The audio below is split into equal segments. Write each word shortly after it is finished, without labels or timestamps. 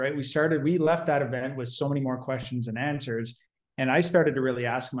right? We left that event with so many more questions and answers. And I started to really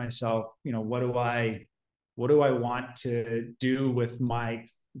ask myself, what do I want to do with my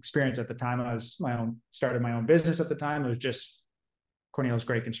experience at the time? Started my own business at the time. It was just Cornelius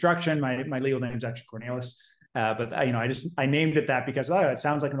Gray Construction. My legal name is actually Cornelius. But I named it that because it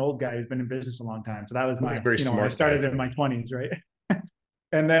sounds like an old guy who's been in business a long time. So that was when I started in my 20s, right?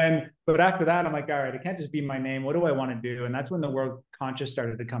 But after that, I'm like, all right, it can't just be my name. What do I want to do? And that's when the word conscious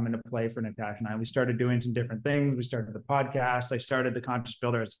started to come into play for Natasha and I. We started doing some different things. We started the podcast. I started the Conscious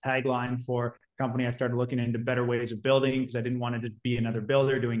Builder as a tagline for the company. I started looking into better ways of building because I didn't want to just be another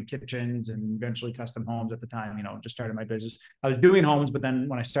builder doing kitchens and eventually custom homes at the time. Just started my business. I was doing homes, but then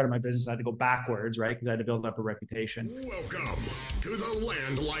when I started my business, I had to go backwards, right? Because I had to build up a reputation. Welcome to the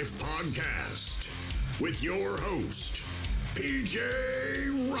Landlife podcast with your host, PJ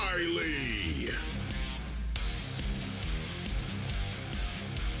Riley.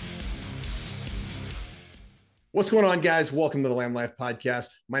 What's going on, guys? Welcome to the Landlife podcast.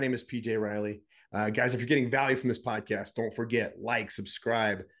 My name is PJ Riley. Guys, if you're getting value from this podcast, don't forget, like,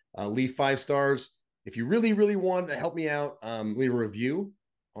 subscribe, leave 5 stars. If you really, really want to help me out, leave a review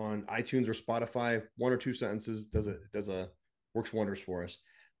on iTunes or Spotify. 1 or 2 sentences works wonders for us.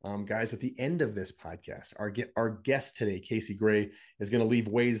 Guys, at the end of this podcast, our guest today, Casey Gray, is going to leave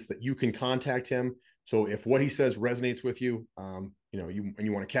ways that you can contact him. So if what he says resonates with you,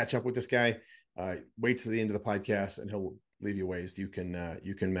 you want to catch up with this guy, wait to the end of the podcast and he'll leave you ways you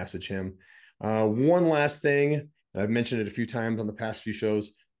can message him. One last thing, and I've mentioned it a few times on the past few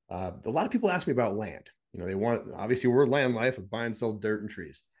shows. A lot of people ask me about land. They want, obviously we're land life of buy and sell dirt and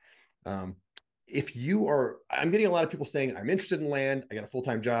trees. I'm getting a lot of people saying, I'm interested in land. I got a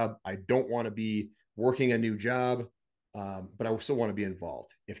full-time job. I don't want to be working a new job, but I still want to be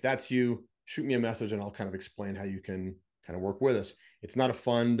involved. If that's you, shoot me a message and I'll kind of explain how you can kind of work with us. It's not a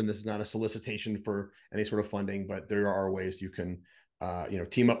fund and this is not a solicitation for any sort of funding, but there are ways you can,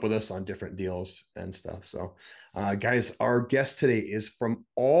 team up with us on different deals and stuff. So, guys, our guest today is from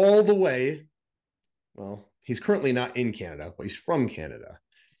all the way, well, he's currently not in Canada, but he's from Canada.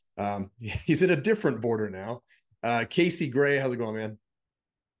 He's in a different border now. Casey Gray, how's it going, man?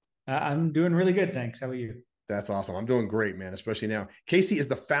 I'm doing really good, thanks. How are you? That's awesome. I'm doing great, man, especially now. Casey is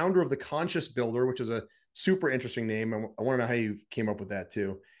the founder of the Conscious Builder, which is a super interesting name. I want to know how you came up with that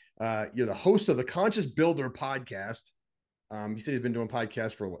too. You're the host of the Conscious Builder podcast. You said he's been doing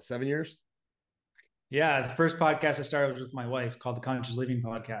podcasts for 7 years? Yeah, the first podcast I started was with my wife called the Conscious Living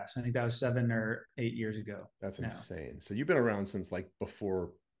Podcast. I think that was 7 or 8 years ago. That's insane. So you've been around since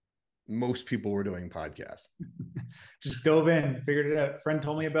before most people were doing podcasts. Just dove in, figured it out. A friend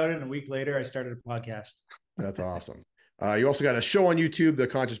told me about it, and a week later I started a podcast. That's awesome. You also got a show on YouTube, the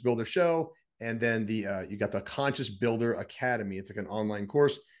Conscious Builder Show, and then you got the Conscious Builder Academy. It's like an online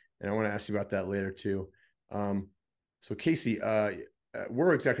course, and I want to ask you about that later too. So Casey,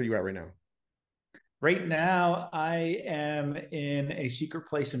 where exactly are you at right now? Right now, I am in a secret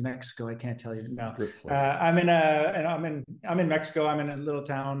place in Mexico. I can't tell you now. I'm in Mexico. I'm in a little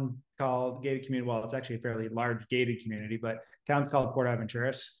town called gated community. Well, it's actually a fairly large gated community, but town's called Port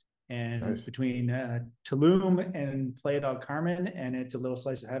Aventuras, and It's between Tulum and Playa del Carmen, and it's a little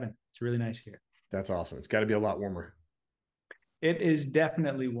slice of heaven. It's really nice here. That's awesome. It's got to be a lot warmer. It is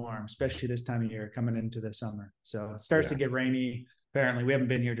definitely warm, especially this time of year coming into the summer. So it starts to get rainy. Apparently, we haven't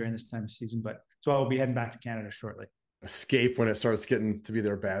been here during this time of season, but so I'll be heading back to Canada shortly. Escape when it starts getting to be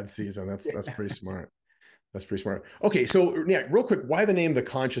their bad season. That's pretty smart. That's pretty smart. Okay, so yeah, real quick, why the name The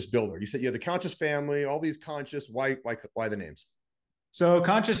Conscious Builder? You said you have the conscious family, all these conscious. Why the names? So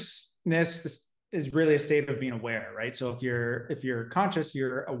consciousness is really a state of being aware, right? So if you're conscious,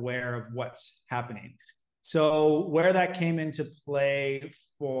 you're aware of what's happening. So where that came into play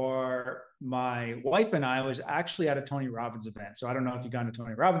for my wife and I was actually at a Tony Robbins event. So I don't know if you've gone to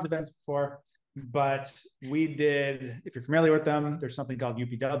Tony Robbins events before, but we did, if you're familiar with them, there's something called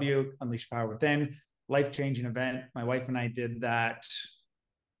UPW, Unleash Power Within, life-changing event. My wife and I did that.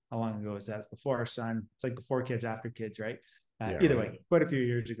 How long ago was that? It's before our son. It's like before kids, after kids, right? Either way, quite a few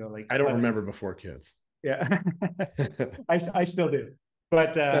years ago. I don't remember before kids. Yeah, I still do.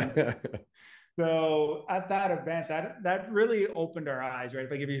 But so at that event, that really opened our eyes, right?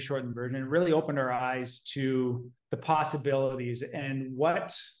 If I give you a shortened version, it really opened our eyes to the possibilities and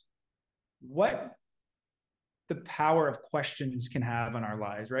what the power of questions can have on our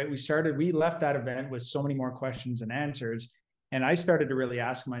lives, right? We left that event with so many more questions and answers. And I started to really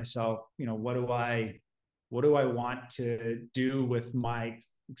ask myself, what do I want to do with my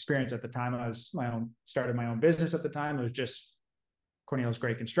experience at the time? Started my own business at the time. It was just Cornelius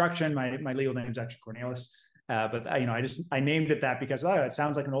Gray Construction. My legal name is actually Cornelius. But I named it that because it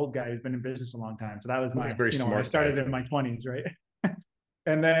sounds like an old guy who's been in business a long time. So that was That's like a very smart I started guy. in my 20s, right?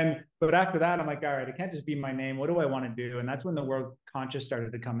 And then, but after that, I'm like, all right, it can't just be my name. What do I want to do? And that's when the word conscious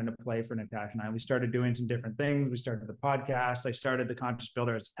started to come into play for Natasha and I. We started doing some different things. We started the podcast. I started the Conscious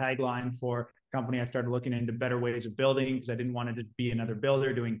Builder as a tagline for the company. I started looking into better ways of building because I didn't want to just be another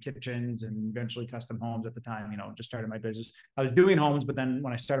builder doing kitchens and eventually custom homes at the time. Just started my business. I was doing homes, but then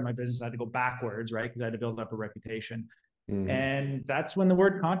when I started my business, I had to go backwards, right? Because I had to build up a reputation. Mm-hmm. And that's when the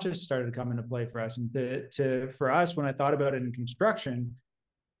word conscious started to come into play for us. And for us, when I thought about it in construction,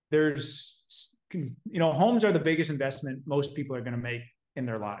 homes are the biggest investment most people are going to make in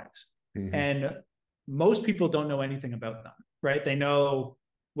their lives. Mm-hmm. And most people don't know anything about them, right? They know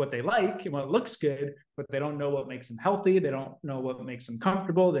what they like and what looks good, but they don't know what makes them healthy. They don't know what makes them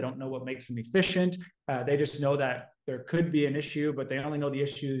comfortable. They don't know what makes them efficient. They just know that there could be an issue, but they only know the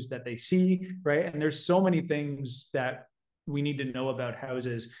issues that they see, right? And there's so many things that we need to know about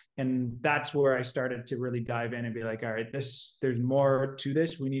houses. And that's where I started to really dive in and be like, all right, there's more to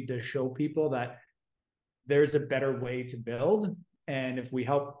this. We need to show people that there's a better way to build. And if we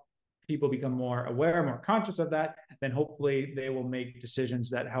help people become more aware, more conscious of that, then hopefully they will make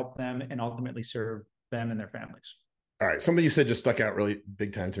decisions that help them and ultimately serve them and their families. All right. Something you said just stuck out really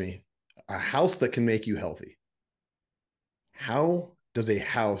big time to me. A house that can make you healthy. How does a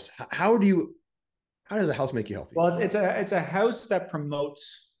house make you healthy? Well, it's a house that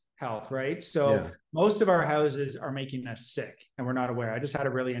promotes health, right? So most of our houses are making us sick and we're not aware. I just had a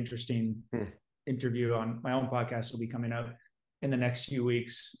really interesting interview on my own podcast, will be coming out in the next few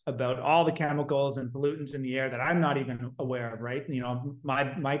weeks, about all the chemicals and pollutants in the air that I'm not even aware of, right?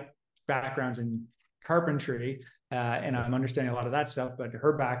 My background's in carpentry and I'm understanding a lot of that stuff, but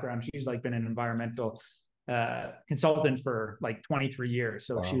her background, she's like been an environmental consultant for like 23 years.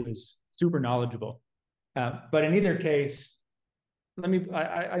 So She was super knowledgeable. But in either case,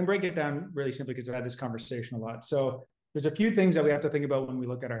 I break it down really simply because I've had this conversation a lot. So there's a few things that we have to think about when we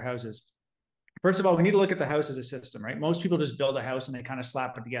look at our houses. First of all, we need to look at the house as a system, right? Most people just build a house and they kind of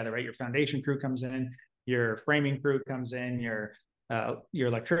slap it together, right? Your foundation crew comes in, your framing crew comes in, your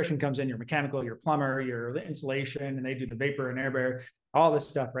electrician comes in, your mechanical, your plumber, your insulation, and they do the vapor and air barrier, all this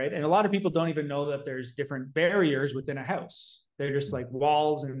stuff, right? And a lot of people don't even know that there's different barriers within a house. They're just like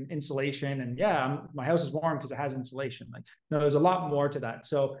walls and insulation. And my house is warm because it has insulation. Like, no, there's a lot more to that.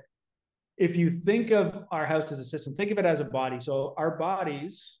 So if you think of our house as a system, think of it as a body. So our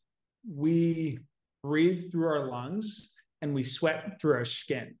bodies, we breathe through our lungs and we sweat through our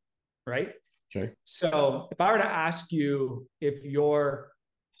skin, right? Okay. So if I were to ask you if your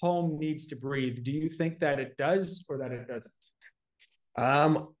home needs to breathe, do you think that it does or that it doesn't?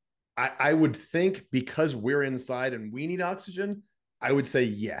 I would think because we're inside and we need oxygen, I would say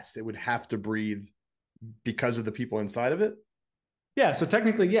yes, it would have to breathe because of the people inside of it. Yeah, so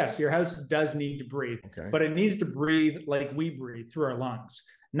technically, yes, your house does need to breathe, but it needs to breathe like we breathe, through our lungs,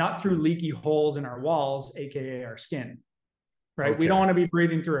 not through leaky holes in our walls, AKA our skin, right? Okay. We don't want to be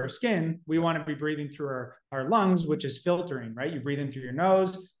breathing through our skin. We want to be breathing through our lungs, which is filtering, right? You breathe in through your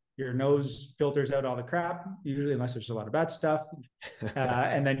nose filters out all the crap, usually, unless there's a lot of bad stuff.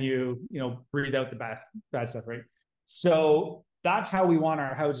 And then you breathe out the bad stuff, right? So that's how we want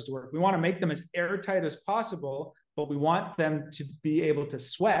our houses to work. We want to make them as airtight as possible, but we want them to be able to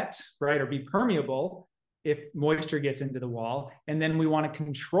sweat, right? Or be permeable if moisture gets into the wall. And then we want to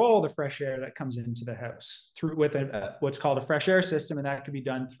control the fresh air that comes into the house with what's called a fresh air system. And that can be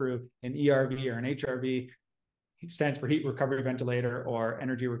done through an ERV or an HRV. It stands for heat recovery ventilator or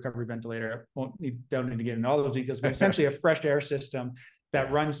energy recovery ventilator. Don't need to get into all those details, but essentially a fresh air system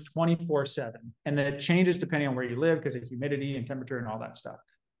that runs 24/7. And then it changes depending on where you live because of humidity and temperature and all that stuff.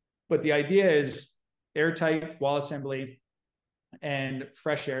 But the idea is airtight wall assembly and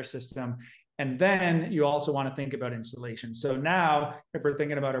fresh air system. And then you also want to think about insulation. So now if we're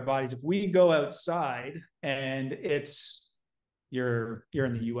thinking about our bodies, if we go outside and you're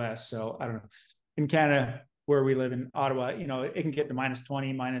in the US, so I don't know, in Canada, where we live in Ottawa, it can get to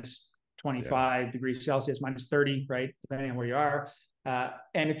 -20, -25 degrees Celsius, -30, right? Depending on where you are.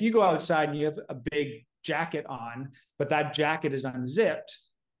 And if you go outside and you have a big jacket on, but that jacket is unzipped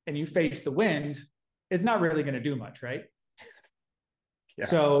and you face the wind, it's not really going to do much, right? Yeah.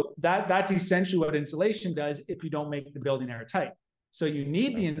 So that's essentially what insulation does if you don't make the building airtight. So you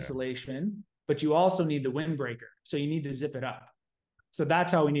need the insulation, but you also need the windbreaker. So you need to zip it up. So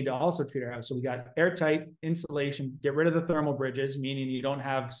that's how we need to also treat our house. So we got airtight insulation, get rid of the thermal bridges, meaning you don't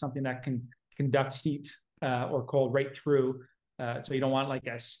have something that can conduct heat or cold right through. So you don't want like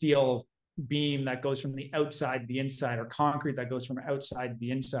a steel beam that goes from the outside to the inside, or concrete that goes from outside to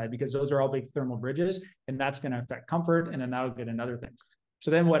the inside, because those are all big thermal bridges, and that's going to affect comfort, and then that'll get another thing. So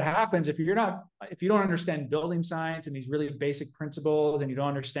then what happens if you don't understand building science and these really basic principles, and you don't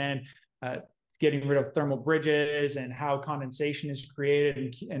understand getting rid of thermal bridges and how condensation is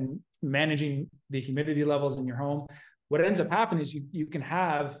created, and managing the humidity levels in your home, what ends up happening is you can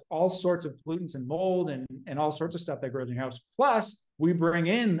have all sorts of pollutants and mold and all sorts of stuff that grows in your house. Plus, we bring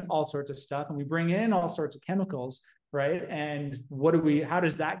in all sorts of stuff, and we bring in all sorts of chemicals, right? And how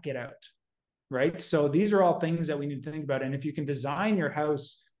does that get out, right? So these are all things that we need to think about. And if you can design your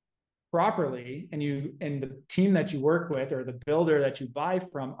house properly, and the team that you work with or the builder that you buy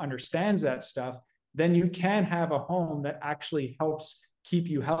from understands that stuff, then you can have a home that actually helps keep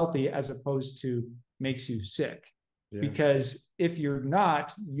you healthy as opposed to makes you sick. Yeah. Because if you're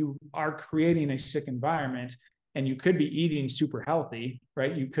not, you are creating a sick environment, and you could be eating super healthy,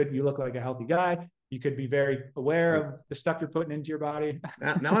 right? You look like a healthy guy. You could be very aware of the stuff you're putting into your body.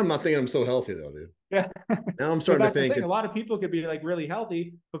 Now I'm not thinking I'm so healthy though, dude. Yeah. Now I'm starting to think a lot of people could be like really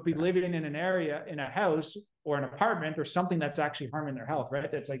healthy, but be living in an area, in a house or an apartment or something that's actually harming their health, right?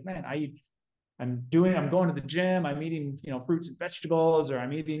 That's like, man, I'm going to the gym, I'm eating, fruits and vegetables, or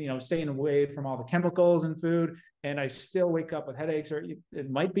I'm eating, staying away from all the chemicals in food, and I still wake up with headaches. Or it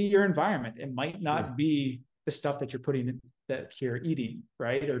might be your environment. It might not be the stuff that you're putting, that you're eating,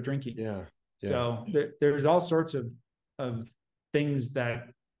 right? Or drinking. Yeah. So there's all sorts of things that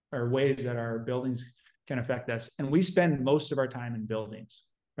are ways that our buildings can affect us. And we spend most of our time in buildings,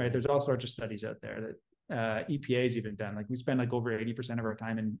 right? There's all sorts of studies out there that EPA's even done. Like we spend like over 80% of our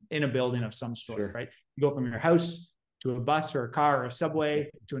time in a building of some sort, right? You go from your house to a bus or a car or a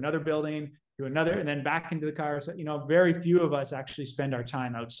subway to another building to another, and then back into the car. So, very few of us actually spend our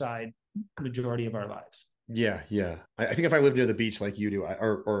time outside the majority of our lives. Yeah. I think if I lived near the beach like you do,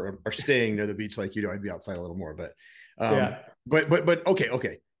 or staying near the beach like you do, I'd be outside a little more. But but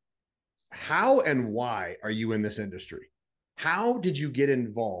okay. How and why are you in this industry? How did you get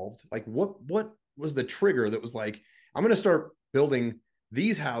involved? Like what was the trigger that was like, I'm going to start building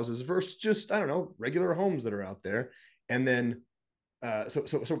these houses versus just, I don't know, regular homes that are out there? And then, so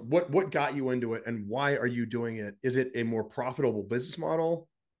what got you into it, and why are you doing it? Is it a more profitable business model?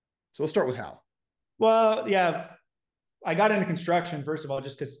 So let's start with how. Well, yeah, I got into construction, first of all,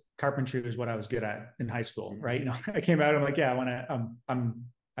 just because carpentry was what I was good at in high school, right? I came out, I'm like, yeah,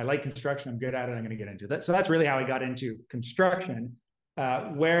 I like construction. I'm good at it. I'm going to get into that. So that's really how I got into construction.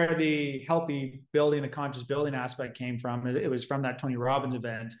 Where the healthy building, the conscious building aspect came from, it was from that Tony Robbins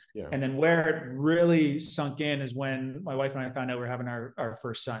event. Yeah. And then where it really sunk in is when my wife and I found out we're having our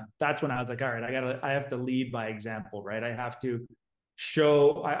first son. That's when I was like, all right, I have to lead by example, right? I have to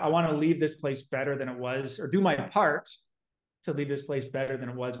show, I want to leave this place better than it was, or do my part to leave this place better than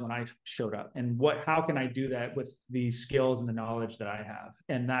it was when I showed up. And how can I do that with the skills and the knowledge that I have?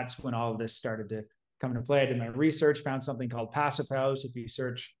 And that's when all of this started to come into play. I did my research, found something called Passive House. If you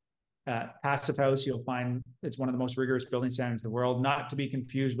search Passive House, you'll find it's one of the most rigorous building standards in the world, not to be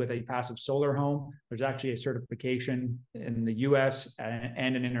confused with a passive solar home. There's actually a certification in the US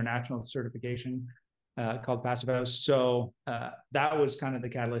and an international certification called Passive House. So that was kind of the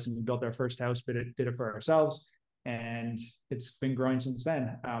catalyst, and we built our first house, but did it for ourselves. And it's been growing since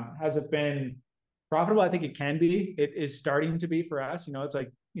then. Has it been profitable? I think it can be. It is starting to be for us. It's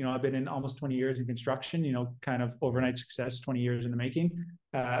like, I've been in almost 20 years in construction, kind of overnight success, 20 years in the making.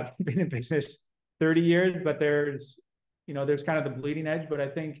 Been in business 30 years, but there's kind of the bleeding edge. But I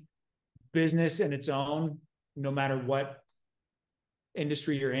think business in its own, no matter what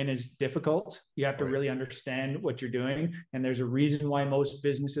industry you're in, is difficult. You have to really understand what you're doing. And there's a reason why most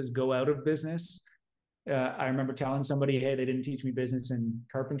businesses go out of business. I remember telling somebody, hey, they didn't teach me business in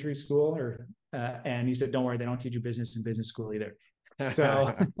carpentry school, and he said, don't worry, they don't teach you business in business school either.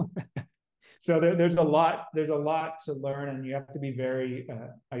 So, there's a lot to learn, and you have to be very,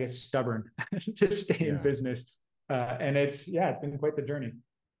 stubborn to stay in business. And it's been quite the journey,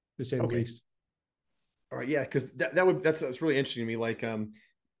 to say the least. All right. Yeah. Cause that's really interesting to me. Like,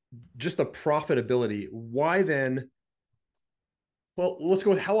 just the profitability. Why then? Well, let's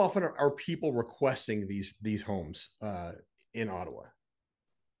go with how often are people requesting these homes in Ottawa?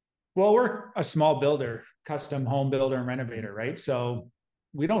 Well, we're a small builder, custom home builder and renovator, right? So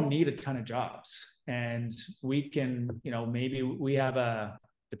we don't need a ton of jobs, and we can, maybe we have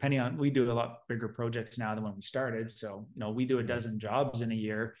we do a lot bigger projects now than when we started. So, we do a dozen jobs in a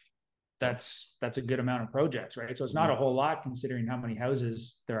year. That's a good amount of projects, right? So it's not a whole lot considering how many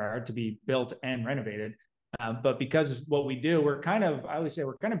houses there are to be built and renovated. But because of what we do, I always say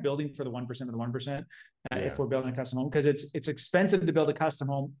we're kind of building for the 1% of the 1%. If we're building a custom home, because it's expensive to build a custom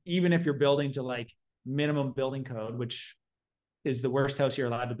home, even if you're building to like minimum building code, which is the worst house you're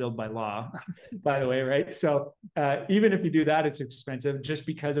allowed to build by law, by the way, right? So even if you do that, it's expensive just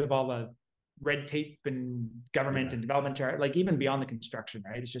because of all the red tape and government and development chart, like even beyond the construction,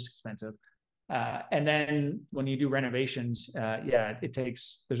 right? It's just expensive. And then when you do renovations,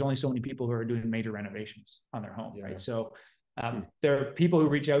 there's only so many people who are doing major renovations on their home, right? So there are people who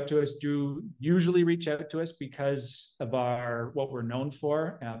reach out to us, do usually reach out to us because of what we're known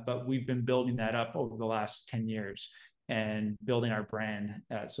for, but we've been building that up over the last 10 years and building our brand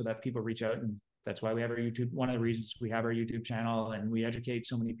so that people reach out. And that's why we have our YouTube. One of the reasons we have our YouTube channel, and we educate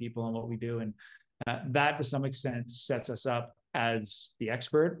so many people on what we do. And that to some extent sets us up as the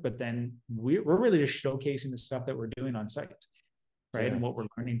expert, but then we're really just showcasing the stuff that we're doing on site, right? And what we're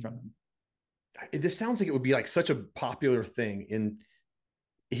learning from them. This sounds like it would be like such a popular thing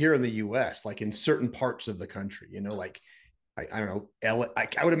here in the US, like in certain parts of the country, like I don't know,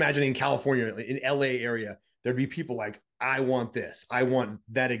 I would imagine in California, in LA area, there'd be people like, I want this, I want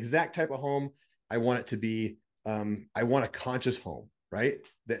that exact type of home, I want it to be I want a conscious home, right?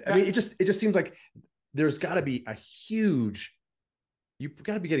 I mean, it just seems like there's got to be you've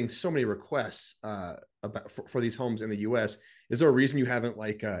got to be getting so many requests for these homes in the US. Is there a reason you haven't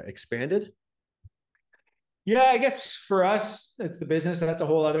expanded? Yeah, I guess for us, it's the business. That's a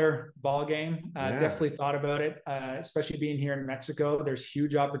whole other ball game. Definitely thought about it, especially being here in Mexico. There's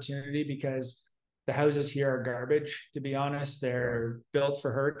huge opportunity because the houses here are garbage, to be honest. They're built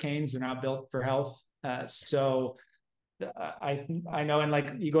for hurricanes. They're not built for health. So I know, and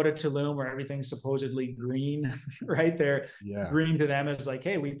like you go to Tulum where everything's supposedly green, right? They're green to them is like,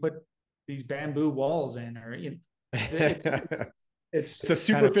 hey, we put these bamboo walls in, or it's a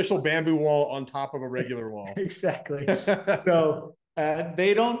superficial bamboo wall on top of a regular wall. Exactly. So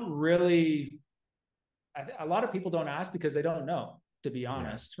they don't really. A lot of people don't ask because they don't know, to be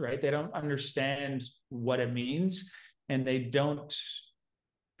honest, right? They don't understand what it means, and they don't,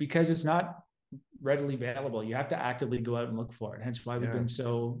 because it's not readily available. You have to actively go out and look for it. Hence why we've been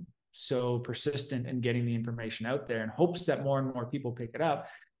so persistent in getting the information out there in hopes that more and more people pick it up.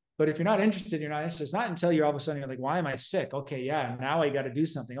 But if you're not interested, you're not interested. It's not until you're all of a sudden you're like, why am I sick? Okay, yeah, now I got to do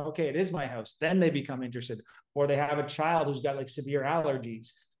something. Okay, it is my house. Then they become interested. Or they have a child who's got like severe allergies,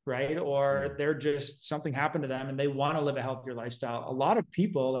 right? Or they're just, something happened to them and they want to live a healthier lifestyle. A lot of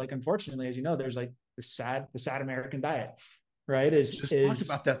people, like, unfortunately, as you know, there's like the sad American diet, right? Talked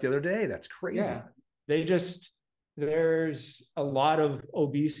about that the other day. That's crazy. Yeah, there's a lot of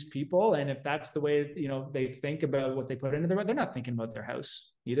obese people, and if that's the way they think about what they put into they're not thinking about their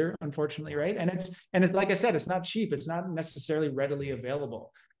house either, unfortunately, right? And it's like I said, it's not cheap. It's not necessarily readily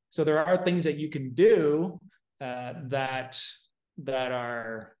available. So there are things that you can do that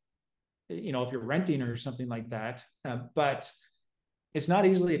are, if you're renting or something like that, but it's not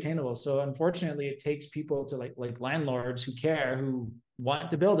easily attainable. So unfortunately, it takes people to like landlords who care, who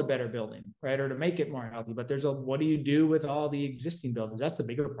want to build a better building, right? Or to make it more healthy. But what do you do with all the existing buildings? That's the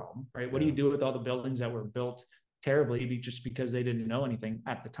bigger problem, right? What do you do with all the buildings that were built terribly just because they didn't know anything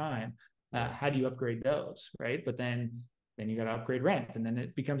at the time? How do you upgrade those, right? But then you got to upgrade rent, and then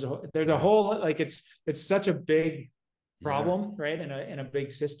it becomes there's a whole, like, it's such a big problem, right? In a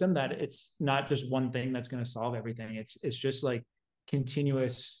big system, that it's not just one thing that's going to solve everything. It's just like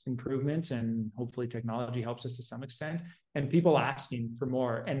continuous improvements, and hopefully technology helps us to some extent, and people asking for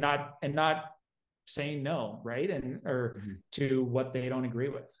more and not saying no, right? Or to what they don't agree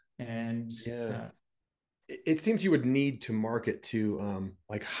with. And it seems you would need to market to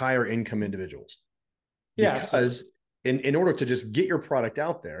like higher income individuals, because in order to just get your product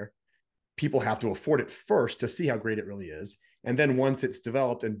out there, people have to afford it first to see how great it really is. And then once it's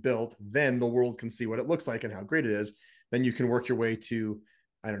developed and built, then the world can see what it looks like and how great it is. Then you can work your way to,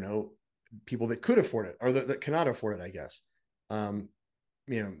 I don't know, people that could afford it or that cannot afford it, I guess. I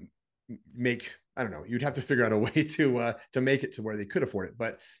don't know, you'd have to figure out a way to make it to where they could afford it,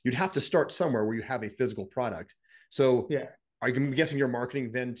 but you'd have to start somewhere where you have a physical product. So I'm guessing you're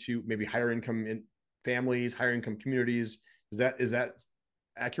marketing then to maybe higher income families, higher income communities. Is that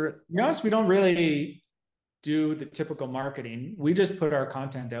accurate? To be honest, we don't really do the typical marketing. We just put our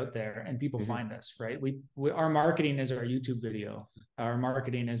content out there and people find us, right? Our marketing is our YouTube video. Our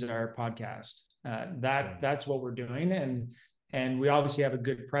marketing is our podcast. That's what we're doing. And we obviously have a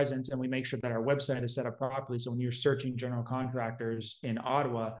good presence, and we make sure that our website is set up properly. So when you're searching general contractors in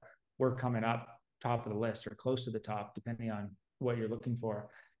Ottawa, we're coming up top of the list or close to the top, depending on what you're looking for.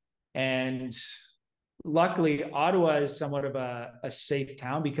 And luckily Ottawa is somewhat of a safe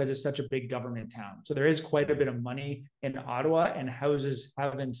town because it's such a big government town. So there is quite a bit of money in Ottawa, and houses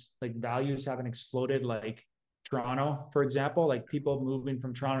haven't, like, values haven't exploded like Toronto, for example. Like, people moving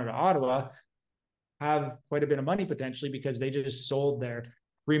from Toronto to Ottawa have quite a bit of money potentially because they just sold their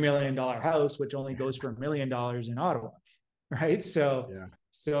 $3 million house, which only goes for $1 million in Ottawa, right? So Yeah.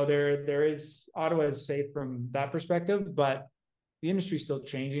 so there is, Ottawa is safe from that perspective, but the industry's still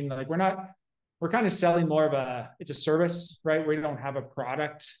changing. Like, we're kind of selling more of it's a service, right? We don't have a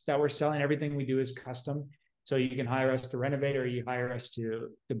product that we're selling. Everything we do is custom. So you can hire us to renovate, or you hire us to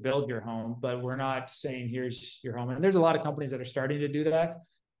build your home, but we're not saying here's your home. And there's a lot of companies that are starting to do that.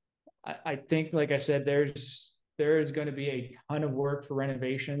 I think, like I said, there is going to be a ton of work for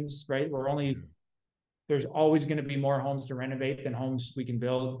renovations, right? There's always going to be more homes to renovate than homes we can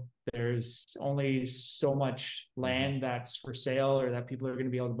build. There's only so much land that's for sale or that people are going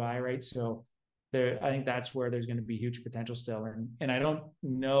to be able to buy, right? So I think that's where there's going to be huge potential still. And I don't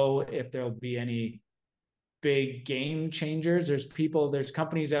know if there'll be any big game changers. There's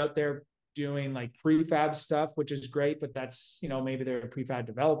companies out there doing like prefab stuff, which is great, but that's, maybe they're a prefab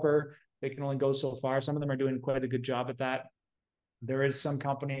developer. They can only go so far. Some of them are doing quite a good job at that. There is some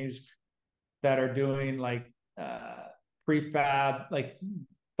companies that are doing like prefab, like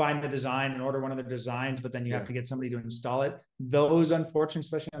find the design and order one of the designs, but then you have to get somebody to install it. Those, unfortunately,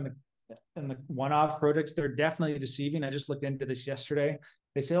 especially in the one-off projects, they're definitely deceiving. I just looked into this yesterday.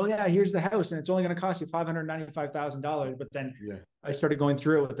 They say, oh yeah, here's the house and it's only going to cost you $595,000. But then I started going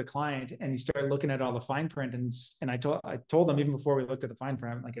through it with the client, and you start looking at all the fine print, and I told them even before we looked at the fine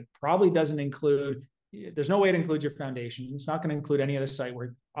print, like, it probably doesn't include, there's no way it includes your foundation. It's not going to include any of the site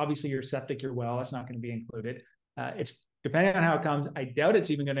work. Obviously your septic, your well, that's not going to be included. It's depending on how it comes. I doubt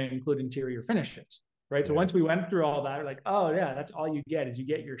it's even going to include interior finishes, right? So once we went through all that, we're like, oh yeah, that's all you get, is you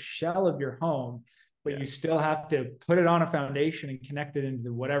get your shell of your home, but you still have to put it on a foundation and connect it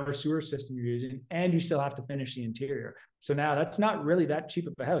into whatever sewer system you're using, and you still have to finish the interior. So now that's not really that cheap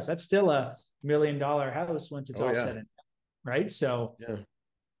of a house. That's still $1 million house once it's all said and done, right? So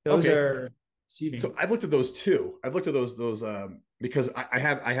those are deceiving. So I've looked at those too. I've looked at those because I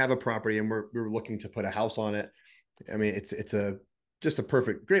have a property, and we're looking to put a house on it. I mean, it's just a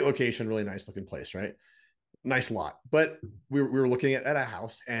perfect, great location, really nice looking place, right? Nice lot. But we were looking at a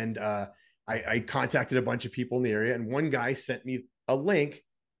house, and I contacted a bunch of people in the area, and one guy sent me a link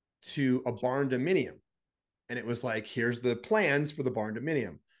to a barn dominium, and it was like, here's the plans for the barn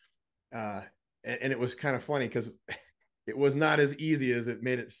dominium. And it was kind of funny because it was not as easy as it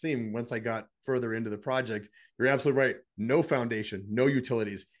made it seem once I got further into the project. You're absolutely right. No foundation, no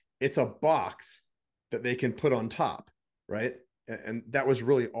utilities. It's a box that they can put on top, right? And that was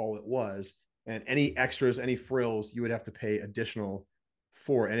really all it was. And any extras, any frills, you would have to pay additional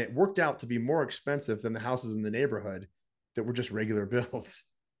for. And it worked out to be more expensive than the houses in the neighborhood that were just regular builds.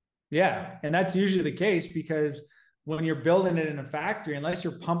 Yeah. And that's usually the case, because when you're building it in a factory, unless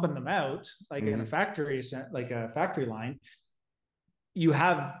you're pumping them out, like in a factory, like a factory line,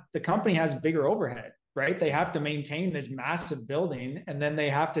 the company has bigger overhead, right? They have to maintain this massive building, and then they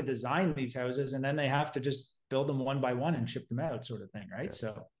have to design these houses, and then they have to just build them one by one and ship them out, sort of thing, right?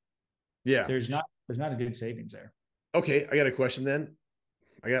 So there's not a good savings there. Okay, I got a question then.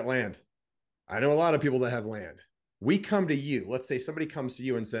 I got land. I know a lot of people that have land. We come to you. Let's say somebody comes to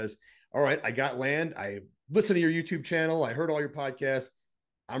you and says, all right, I got land. I listened to your YouTube channel. I heard all your podcasts.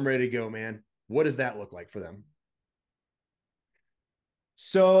 I'm ready to go, man. What does that look like for them?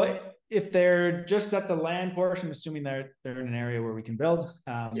 So if they're just at the land portion, assuming they're in an area where we can build.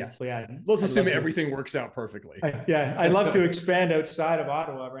 Let's assume everything works out perfectly. I'd love to expand outside of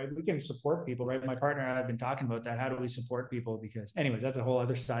Ottawa, right? We can support people, right? My partner and I have been talking about that. How do we support people? Because anyways, that's a whole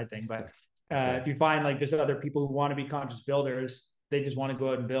other side thing. But if you find like there's other people who want to be conscious builders, they just want to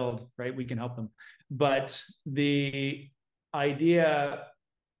go out and build, right? We can help them. But the idea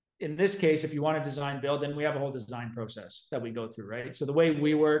in this case, if you want to design build, then we have a whole design process that we go through, right? So the way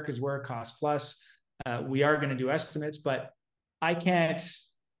we work is we're a cost plus. We are going to do estimates, but I can't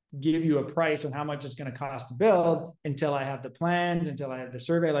give you a price on how much it's going to cost to build until I have the plans, until I have the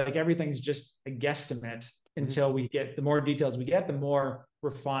survey. Like everything's just a guesstimate until we get, the more details we get, the more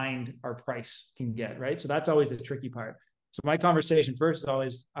refined our price can get, right? So that's always the tricky part. So my conversation first is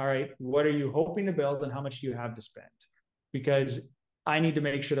always, all right, what are you hoping to build and how much do you have to spend? Because I need to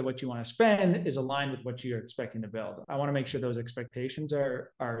make sure that what you want to spend is aligned with what you're expecting to build. I want to make sure those expectations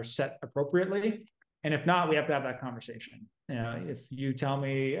are set appropriately. And if not, we have to have that conversation. You know, if you tell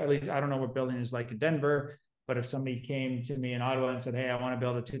me, at least I don't know what building is like in Denver, but if somebody came to me in Ottawa and said, hey, I want to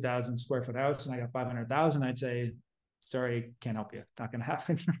build a 2,000 square foot house and I got 500,000, I'd say, sorry, can't help you. Not going to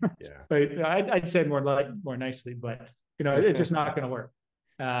happen. Yeah. But I'd say more nicely, but it's just not going to work.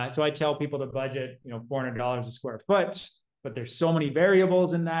 So I tell people to budget, $400 a square foot, but there's so many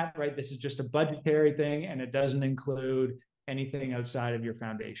variables in that, right? This is just a budgetary thing, and it doesn't include anything outside of your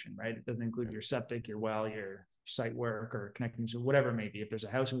foundation, right? It doesn't include your septic, your well, your site work, or connecting to whatever it may be. If there's a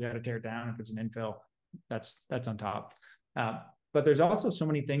house we got to tear down, if it's an infill, that's on top. But there's also so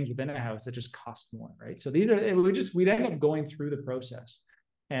many things within a house that just cost more, right? So we'd end up going through the process,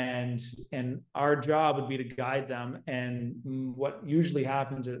 and our job would be to guide them. And what usually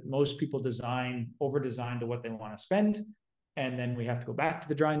happens is most people over design to what they want to spend, and then we have to go back to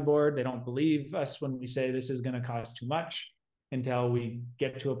the drawing board. They don't believe us when we say this is going to cost too much, until we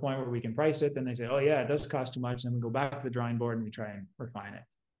get to a point where we can price it. Then they say, oh yeah, it does cost too much. And then we go back to the drawing board and we try and refine it,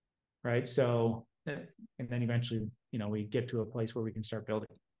 right? So, and then eventually, we get to a place where we can start building.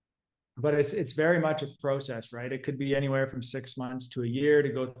 But it's very much a process, right? It could be anywhere from 6 months to a year to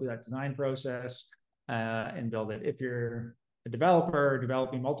go through that design process and build it. If you're a developer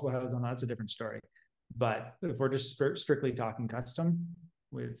developing multiple houses, that's a different story. But if we're just strictly talking custom,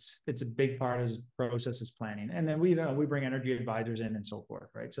 it's a big part of the process is planning. And then we bring energy advisors in and so forth,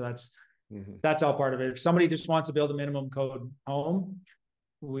 right? So that's all part of it. If somebody just wants to build a minimum code home,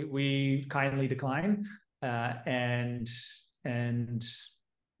 we kindly decline. And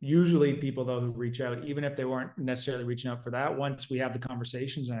usually people, though, who reach out, even if they weren't necessarily reaching out for that, once we have the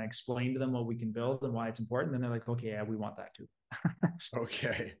conversations and I explain to them what we can build and why it's important, then they're like, okay, yeah, we want that too.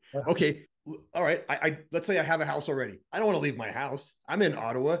 Okay. All right. I let's say I have a house already. I don't want to leave my house. I'm in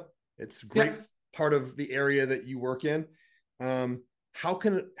Ottawa. It's a great part of the area that you work in. How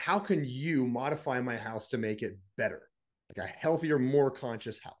can you modify my house to make it better? Like a healthier, more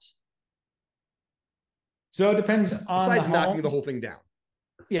conscious house? So it depends on besides knocking the whole thing down.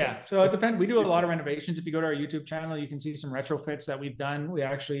 Yeah. So it depends. We do a lot of renovations. If you go to our YouTube channel, you can see some retrofits that we've done. We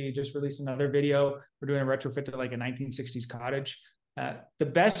actually just released another video. We're doing a retrofit to like a 1960s cottage. The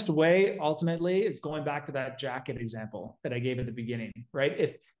best way ultimately is going back to that jacket example that I gave at the beginning,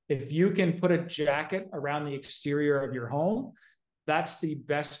 right? If you can put a jacket around the exterior of your home, that's the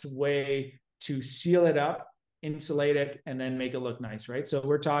best way to seal it up, insulate it, and then make it look nice, right? So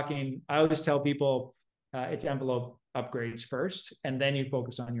we're talking, I always tell people it's envelope upgrades first, and then you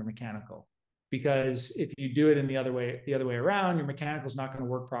focus on your mechanical. Because if you do it in the other way around, your mechanical is not going to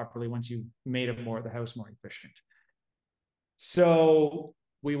work properly once you've made the house more efficient. So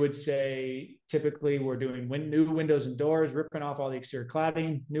we would say typically we're doing new windows and doors, ripping off all the exterior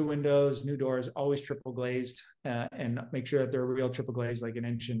cladding, new windows, new doors, always triple glazed, and make sure that they're real triple glazed, like 1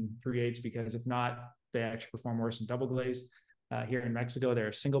 3/8 inch, because if not, they actually perform worse than double glazed. Here in Mexico,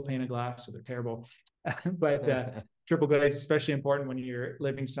 they're single pane of glass, so they're terrible. But triple glaze is especially important when you're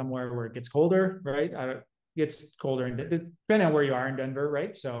living somewhere where it gets colder, right? It gets colder, and depending on where you are in Denver,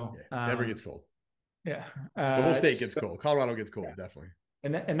 right? So Denver gets cold. Yeah, the whole state gets cold. Colorado gets cold, definitely.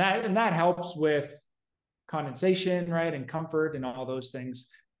 And that helps with condensation, right, and comfort and all those things.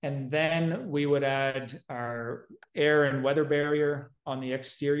 And then we would add our air and weather barrier on the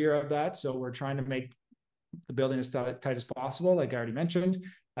exterior of that. So we're trying to make the building as tight as possible, like I already mentioned.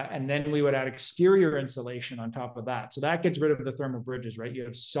 And then we would add exterior insulation on top of that. So that gets rid of the thermal bridges, right? You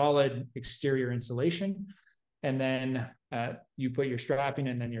have solid exterior insulation, and then you put your strapping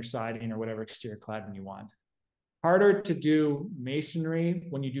and then your siding or whatever exterior cladding you want. Harder to do masonry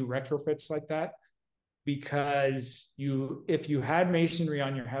when you do retrofits like that, because if you had masonry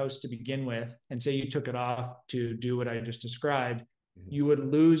on your house to begin with, and say you took it off to do what I just described, you would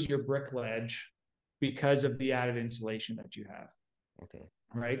lose your brick ledge because of the added insulation that you have. Okay.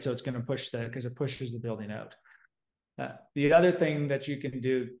 Right. So it's going to because it pushes the building out. The other thing that you can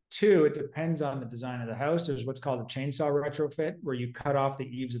do too, it depends on the design of the house. There's what's called a chainsaw retrofit, where you cut off the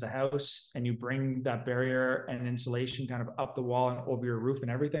eaves of the house and you bring that barrier and insulation kind of up the wall and over your roof and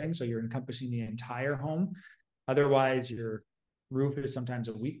everything. So you're encompassing the entire home. Otherwise, your roof is sometimes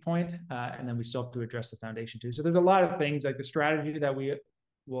a weak point, and then we still have to address the foundation too. So there's a lot of things, like the strategy that we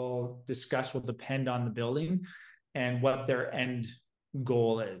will discuss will depend on the building and what their end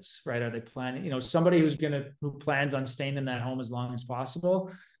goal is, right? Are they planning, somebody who plans on staying in that home as long as possible,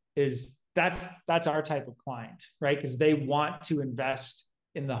 that's our type of client, right? Because they want to invest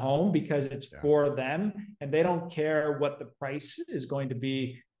in the home because it's for them, and they don't care what the price is going to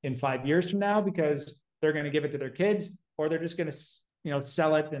be in 5 years from now, because they're going to give it to their kids, or they're just going to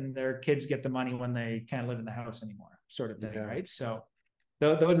sell it and their kids get the money when they can't live in the house anymore, sort of thing, right? So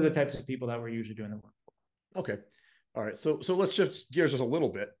those are the types of people that we're usually doing the work for. Okay. All right. So let's shift gears just a little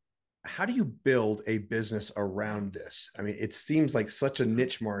bit. How do you build a business around this? I mean, it seems like such a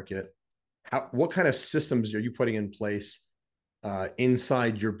niche market. what kind of systems are you putting in place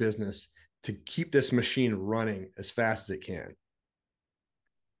inside your business to keep this machine running as fast as it can?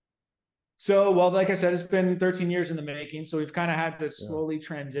 So, well, like I said, it's been 13 years in the making. So we've kind of had to Yeah. slowly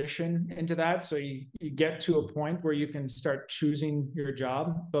transition into that. So you get to a point where you can start choosing your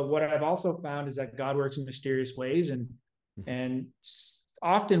job. But what I've also found is that God works in mysterious ways. And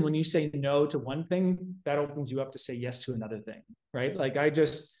often when you say no to one thing, that opens you up to say yes to another thing, right? Like I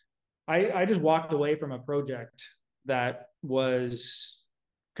just walked away from a project that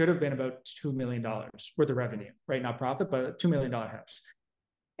could have been about $2 million worth of revenue, right? Not profit, but a $2 million house.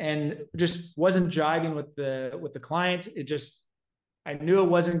 And just wasn't jiving with the client. I knew it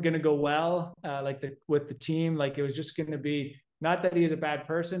wasn't going to go well, with the team. Like it was just going to be, not that he's a bad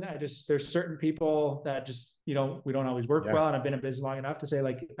person. There's certain people that just, we don't always work well. And I've been in business long enough to say,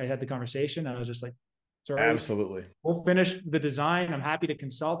 like, I had the conversation. I was just like, sorry, Absolutely. we'll finish the design. I'm happy to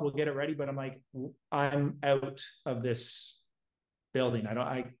consult. We'll get it ready. But I'm like, I'm out of this building.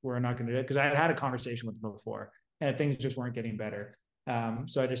 We're not going to do it, because I had a conversation with them before and things just weren't getting better.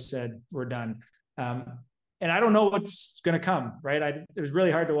 So I just said, we're done. And I don't know what's going to come, right? It was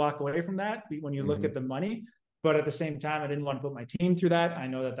really hard to walk away from that when you look at the money, but at the same time, I didn't want to put my team through that. I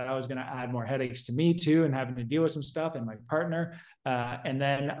know that was going to add more headaches to me too, and having to deal with some stuff, and my partner. And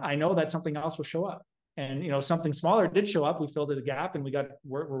then I know that something else will show up, and, something smaller did show up. We filled the gap, and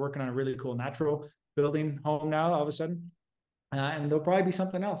we're working on a really cool natural building home now all of a sudden. And there'll probably be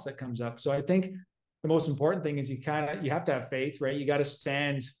something else that comes up. So I think the most important thing is you have to have faith, right? You got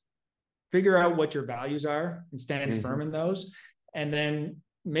to figure out what your values are and stand firm in those, and then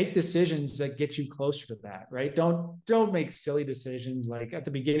make decisions that get you closer to that, right? Don't make silly decisions. Like at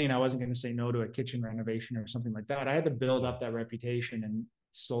the beginning, I wasn't going to say no to a kitchen renovation or something like that. I had to build up that reputation and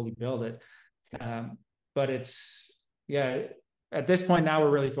slowly build it. But at this point now,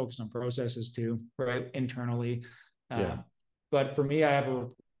 we're really focused on processes too, right? Internally. But for me, I have a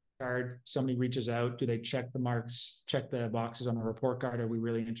card. Somebody reaches out. Do they check the boxes on the report card? Are we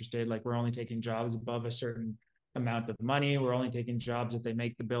really interested? Like, we're only taking jobs above a certain amount of money. We're only taking jobs if they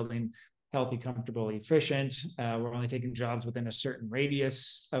make the building healthy, comfortable, efficient. We're only taking jobs within a certain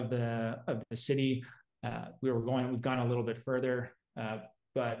radius of the city. We've gone a little bit further,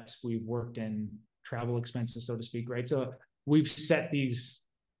 but we've worked in travel expenses, so to speak, right? So we've set these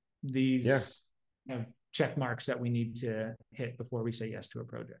check marks that we need to hit before we say yes to a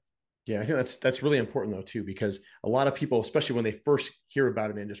project. Yeah, I think that's really important though too, because a lot of people, especially when they first hear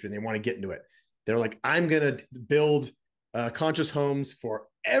about an industry and they want to get into it, they're like, I'm going to build conscious homes for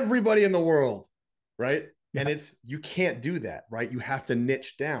everybody in the world, right? Yeah. And you can't do that, right? You have to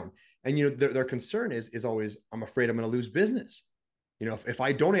niche down. And their concern is always, I'm afraid I'm going to lose business. If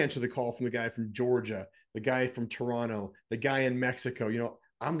I don't answer the call from the guy from Georgia, the guy from Toronto, the guy in Mexico,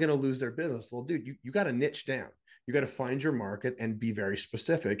 I'm going to lose their business. Well, dude, you got to niche down. You got to find your market and be very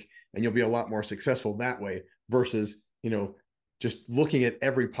specific, and you'll be a lot more successful that way versus, just looking at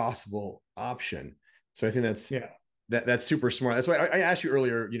every possible option. So I think that's super smart. That's why I asked you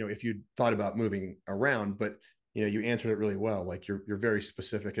earlier, if you thought about moving around, but you answered it really well. Like you're very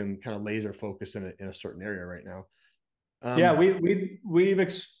specific and kind of laser focused in a certain area right now.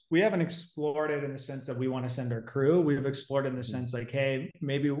 We haven't explored it in the sense that we want to send our crew. We've explored it in the sense like, hey,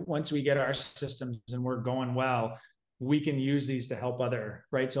 maybe once we get our systems and we're going well, we can use these to help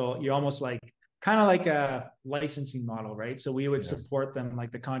right? So you almost kind of like a licensing model, right? So we would support them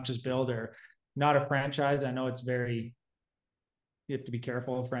like the conscious builder, not a franchise. I know you have to be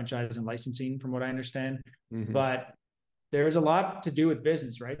careful of franchise and licensing from what I understand, but there's a lot to do with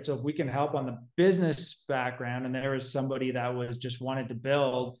business, right? So if we can help on the business background, and there is somebody that was just wanted to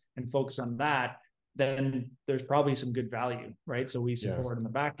build and focus on that, then there's probably some good value, right? So we support in the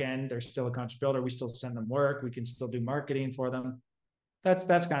back end. They're still a conscious builder. We still send them work. We can still do marketing for them.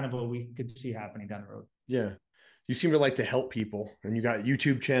 That's kind of what we could see happening down the road. Yeah. You seem to like to help people, and you got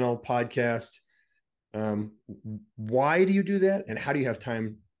YouTube channel, podcast. Why do you do that? And how do you have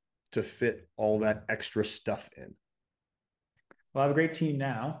time to fit all that extra stuff in? Well, I have a great team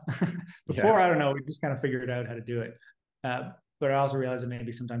now. Before, I don't know, we just kind of figured out how to do it. But I also realized that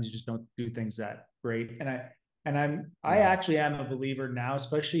maybe sometimes you just don't do things that great. And I actually am a believer now,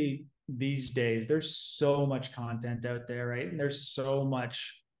 especially these days. There's so much content out there, right? And there's so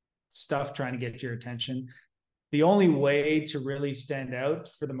much stuff trying to get your attention. The only way to really stand out,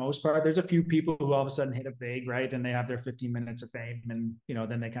 for the most part, there's a few people who all of a sudden hit a big, right? And they have their 15 minutes of fame, and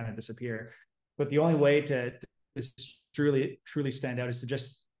then they kind of disappear. But the only way to truly stand out is to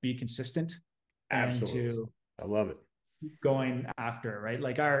just be consistent. Absolutely. I love it. Going after, right?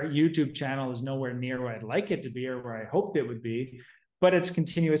 Like our YouTube channel is nowhere near where I'd like it to be or where I hoped it would be, but it's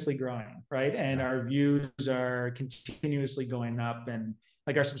continuously growing, right? And our views are continuously going up, and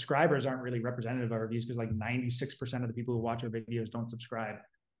like our subscribers aren't really representative of our views because like 96% of the people who watch our videos don't subscribe.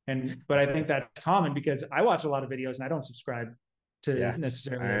 But I think that's common because I watch a lot of videos and I don't subscribe to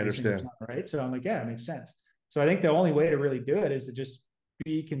necessarily I every single understand. channel, right? So I'm like, yeah, it makes sense. So I think the only way to really do it is to just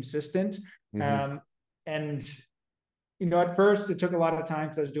be consistent. And at first it took a lot of time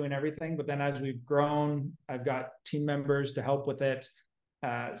because I was doing everything, but then as we've grown, I've got team members to help with it.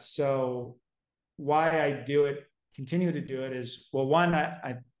 So why I do it, continue to do it is, well, one,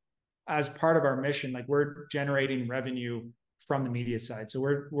 I as part of our mission, like we're generating revenue from the media side. So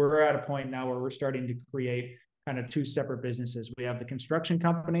we're at a point now where we're starting to create kind of two separate businesses. We have the construction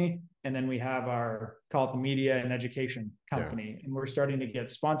company, and then we have our, call it the media and education company. And we're starting to get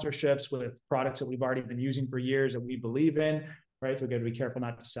sponsorships with products that we've already been using for years that we believe in, right? So we got to be careful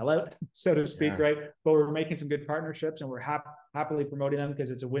not to sell out, so to speak, right? But we're making some good partnerships, and we're happily promoting them because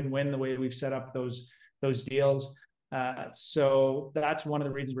it's a win-win the way we've set up those deals. So that's one of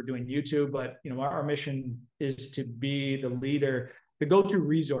the reasons we're doing YouTube. But our mission is to be the leader, the go-to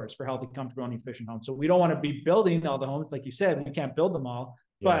resource for healthy, comfortable, and efficient homes. So we don't want to be building all the homes, like you said. We can't build them all,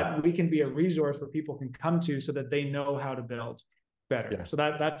 but we can be a resource where people can come to so that they know how to build better. So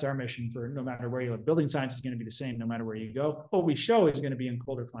that's our mission for no matter where you live. Building science is going to be the same no matter where you go. What we show is going to be in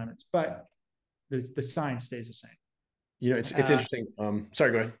colder climates, but the science stays the same. It's interesting.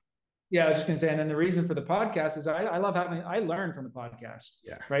 Sorry, go ahead. Yeah, I was just gonna say, and then the reason for the podcast is I love I learn from the podcast.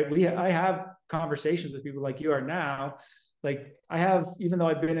 Right. I have conversations with people like you are now. Like I have, even though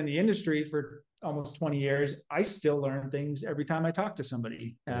I've been in the industry for almost 20 years, I still learn things every time I talk to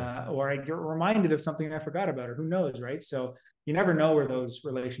somebody, or I get reminded of something I forgot about, or who knows, right? So you never know where those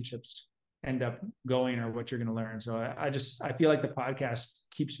relationships end up going or what you're going to learn. So I feel like the podcast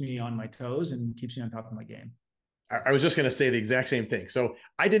keeps me on my toes and keeps me on top of my game. I was just going to say the exact same thing. So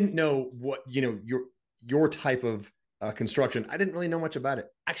I didn't know what, your type of construction. I didn't really know much about it.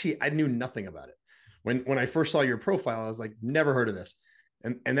 Actually, I knew nothing about it. When I first saw your profile, I was like, never heard of this.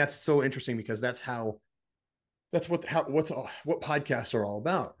 And that's so interesting because that's what podcasts are all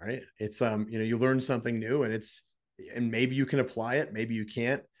about, right? It's, you learn something new and maybe you can apply it, maybe you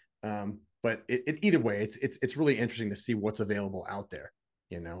can't. But either way, it's really interesting to see what's available out there.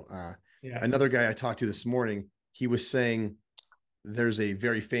 Another guy I talked to this morning, he was saying there's a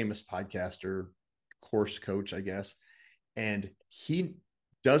very famous podcaster, course coach, I guess, and he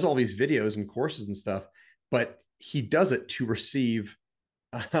does all these videos and courses and stuff, but he does it to receive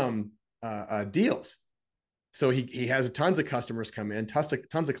deals. So he has tons of customers come in, tons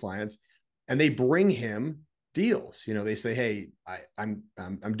of clients, and they bring him deals. They say, "Hey, I'm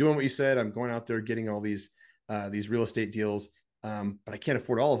doing what you said. I'm going out there getting all these real estate deals, but I can't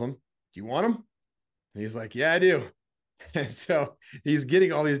afford all of them. Do you want them?" And he's like, "Yeah, I do." And so he's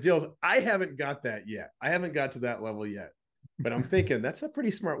getting all these deals. I haven't got that yet. I haven't got to that level yet, but I'm thinking that's a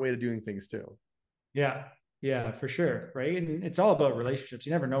pretty smart way of doing things too. Yeah, for sure. Right. And it's all about relationships.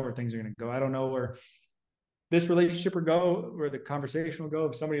 You never know where things are going to go. I don't know where this relationship will go, where the conversation will go.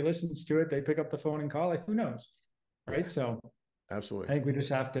 If somebody listens to it, they pick up the phone and call, like, who knows? Right. So absolutely. I think we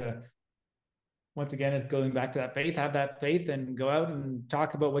just have to, once again, it's going back to that faith, have that faith and go out and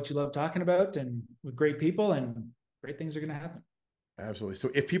talk about what you love talking about and with great people, and great things are going to happen. Absolutely.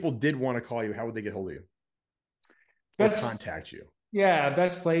 So if people did want to call you, how would they get hold of you or contact you? Yeah,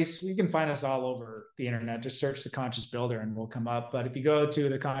 best place. You can find us all over the internet. Just search The Conscious Builder and we'll come up. But if you go to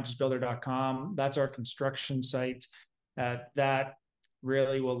theconsciousbuilder.com, that's our construction site. That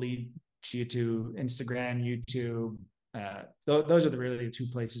really will lead you to Instagram, YouTube. Those are really the two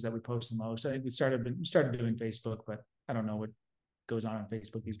places that we post the most. I think we started doing Facebook, but I don't know what goes on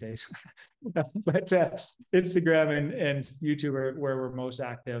Facebook these days. But Instagram and YouTube are where we're most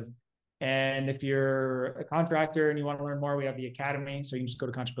active. And if you're a contractor and you want to learn more, we have the Academy. So you can just go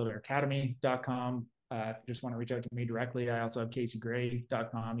to consciousbuilderacademy.com. If you just want to reach out to me directly, I also have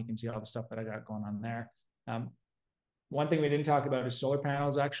caseygray.com. You can see all the stuff that I got going on there. One thing we didn't talk about is solar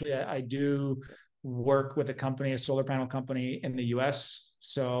panels. Actually, I do work with a solar panel company in the US.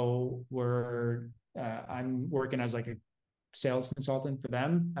 So I'm working as like a sales consultant for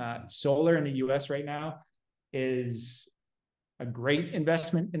them. Solar in the US right now is a great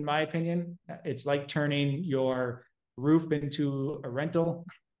investment, in my opinion. It's like turning your roof into a rental.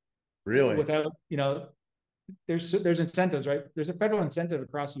 Really? Without, there's incentives, right? There's a federal incentive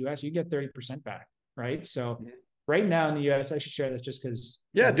across the US. You get 30% back, right? So right now in the US, I should share this just because.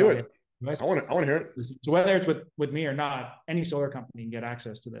 Yeah, do it. I want to hear it. So whether it's with me or not, any solar company can get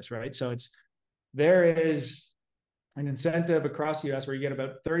access to this, right? So there is an incentive across the US where you get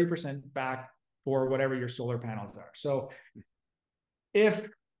about 30% back for whatever your solar panels are. So if,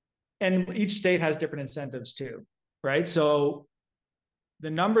 and each state has different incentives too, right? So the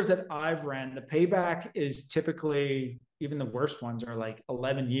numbers that I've ran, the payback is typically, even the worst ones are like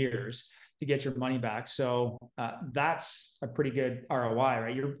 11 years to get your money back. So that's a pretty good ROI,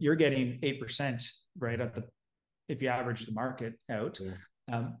 right? You're getting 8%, right, at the, if you average the market out.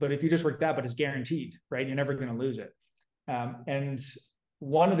 Yeah. But if you just work that, but it's guaranteed, right? You're never going to lose it. And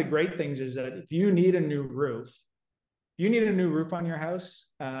one of the great things is that if you need a new roof, on your house,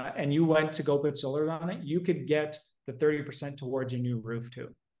 and you went to go put solar on it, you could get the 30% towards your new roof too.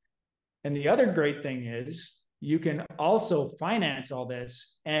 And the other great thing is you can also finance all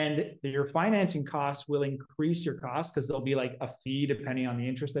this, and your financing costs will increase your cost because there'll be like a fee depending on the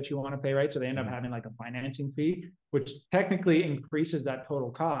interest that you want to pay, right? So they end up having like a financing fee, which technically increases that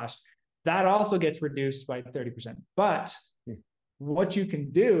total cost. That also gets reduced by 30%. But what you can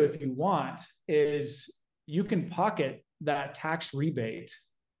do if you want is you can pocket that tax rebate,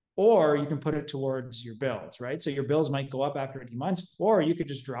 or you can put it towards your bills, right? So your bills might go up after 18 months, or you could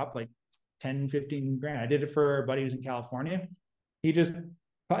just drop like 10, 15 grand. I did it for a buddy who's in California. He just,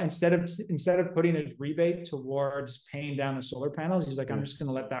 instead of putting his rebate towards paying down the solar panels, he's like, I'm just going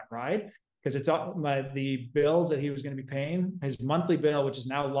to let that ride, because it's all the bills that he was going to be paying. His monthly bill, which is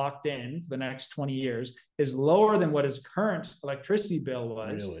now locked in for the next 20 years, is lower than what his current electricity bill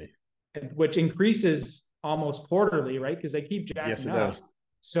was, really? Which increases almost quarterly, right? Because they keep jacking yes, it up. Does.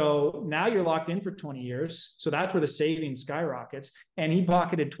 So now you're locked in for 20 years. So that's where the savings skyrockets. And he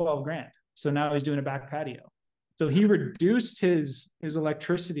pocketed 12 grand. So now he's doing a back patio. So he reduced his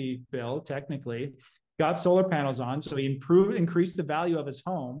electricity bill, technically, got solar panels on. So he increased the value of his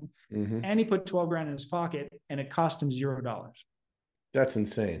home, and he put 12 grand in his pocket, and it cost him $0. That's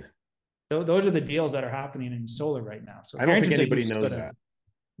insane. Those are the deals that are happening in solar right now. So I don't think anybody knows that.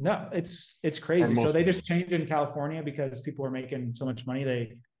 No, it's crazy. So they just changed in California because people are making so much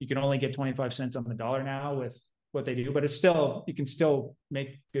money. You can only get 25 cents on the dollar now with what they do, but it's still, you can still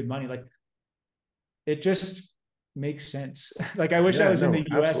make good money. Like, it just makes sense. Like, I wish I was in the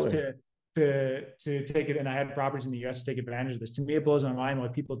US to take it, and I had properties in the US to take advantage of this. To me, it blows my mind why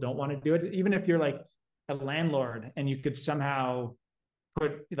people don't want to do it. Even if you're like a landlord and you could somehow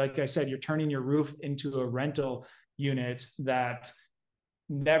put, like I said, you're turning your roof into a rental unit that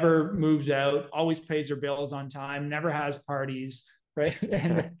never moves out, always pays their bills on time, never has parties, right?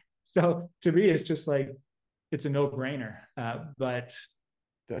 And so to me, it's just like, it's a no-brainer. But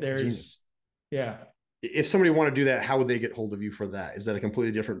that's genius. Yeah. If somebody want to do that, how would they get hold of you for that? Is that a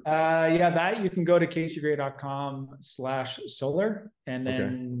completely different? Yeah, that you can go to caseygray.com/solar, and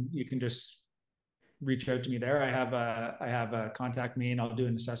then you can just reach out to me there. I have a contact me, and I'll do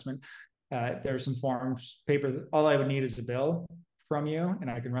an assessment. There's some forms, paper. All I would need is a bill from you, and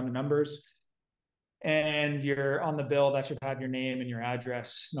I can run the numbers, and you're on the bill that should have your name and your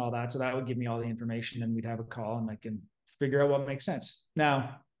address and all that. So that would give me all the information, and we'd have a call, and I can figure out what makes sense.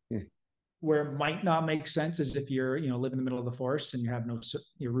 Now, where it might not make sense is if you're, live in the middle of the forest and you have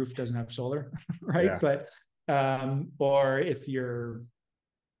your roof doesn't have solar, right? Yeah. But, or if you're,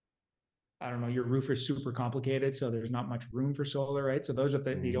 I don't know, your roof is super complicated, so there's not much room for solar, right? So those are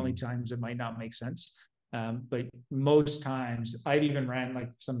the only times it might not make sense. But most times, I've even ran like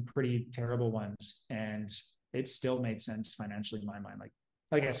some pretty terrible ones, and it still made sense financially in my mind.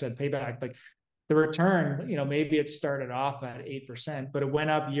 Like I said, payback, like the return, maybe it started off at 8%, but it went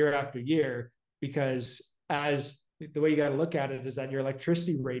up year after year, because as the way you got to look at it is that your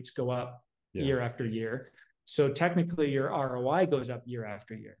electricity rates go up year after year. So technically your ROI goes up year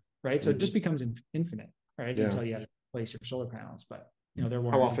after year, right? So it just becomes infinite, right? Until you have to replace your solar panels. But they're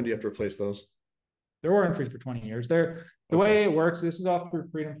how often do you have to replace those? They're warranty free for 20 years. The way it works, this is all through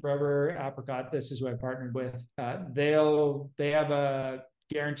Freedom Forever, Apricot. This is who I partnered with. They have a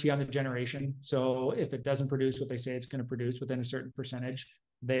guarantee on the generation. So if it doesn't produce what they say it's going to produce within a certain percentage,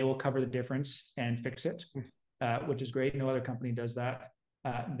 they will cover the difference and fix it, which is great. No other company does that.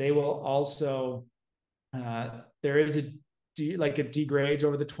 They will also, there is it degrades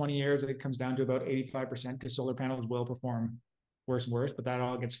over the 20 years. It comes down to about 85% because solar panels will perform worse and worse, but that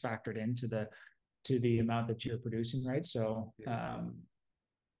all gets factored into the amount that you're producing, right? So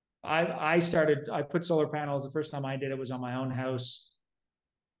I put solar panels, the first time I did it was on my own house.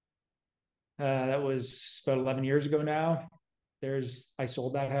 That was about 11 years ago now. I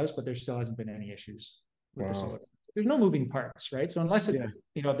sold that house, but there still hasn't been any issues with the solar. There's no moving parts, right? So unless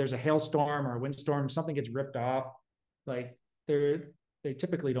there's a hailstorm or a windstorm, something gets ripped off, like they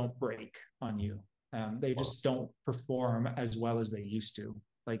typically don't break on you. They just don't perform as well as they used to,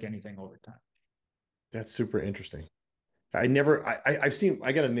 like anything over time. That's super interesting. I got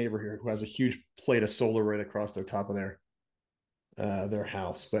a neighbor here who has a huge plate of solar right across their top of their their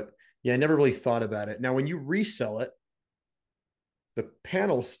house. But yeah, I never really thought about it. Now, when you resell it, the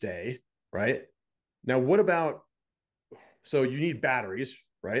panels stay, right? Now, what about, so you need batteries,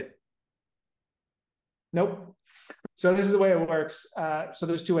 right? Nope. So this is the way it works. So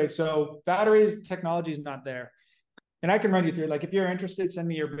there's two ways. So batteries technology is not there. And I can run you through, like, if you're interested, send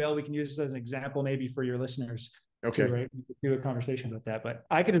me your bill. We can use this as an example, maybe for your listeners too, Okay. right? We could do a conversation about that. But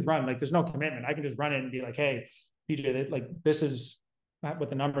I can just run, like, there's no commitment. I can just run it and be like, hey, PJ, like, this is what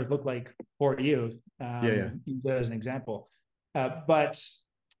the numbers look like for you. Yeah, yeah. Use that as an example. But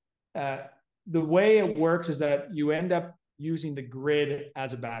uh, the way it works is that you end up using the grid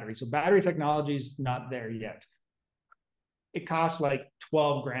as a battery. So battery technology is not there yet. It costs like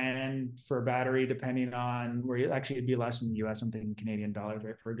 12 grand for a battery, depending on where you actually, it'd be less in the US, I'm thinking Canadian dollars,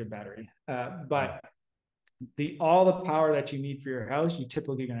 right, for a good battery. But all the power that you need for your house, you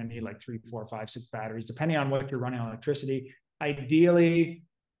typically going to need like 3, 4, 5, 6 batteries, depending on what you're running on electricity. Ideally,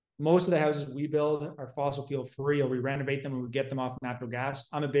 most of the houses we build are fossil fuel free, or we renovate them and we get them off natural gas.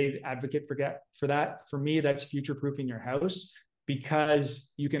 I'm a big advocate for that. For me, that's future proofing your house,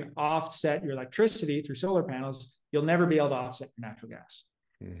 because you can offset your electricity through solar panels. You'll never be able to offset your natural gas,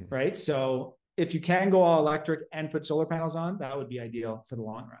 right? So if you can go all electric and put solar panels on, that would be ideal for the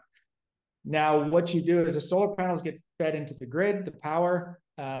long run. Now, what you do is the solar panels get fed into the grid, the power,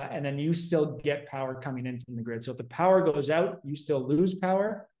 and then you still get power coming in from the grid. So if the power goes out, you still lose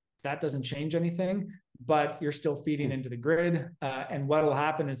power. That doesn't change anything, but you're still feeding into the grid. And what will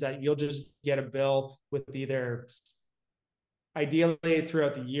happen is that you'll just get a bill with either, ideally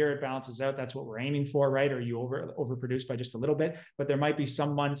throughout the year, it balances out. That's what we're aiming for, right? Or you overproduce by just a little bit. But there might be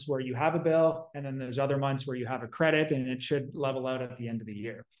some months where you have a bill, and then there's other months where you have a credit, and it should level out at the end of the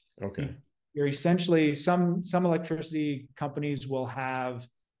year. Okay. You're essentially, some electricity companies will have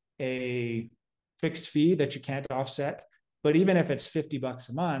a fixed fee that you can't offset. But even if it's $50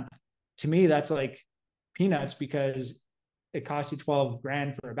 a month, to me, that's like peanuts, because it costs you 12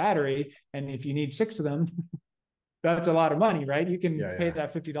 grand for a battery. And if you need 6 of them, that's a lot of money, right? You can pay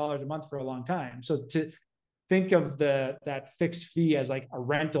that $50 a month for a long time. So to think of that fixed fee as like a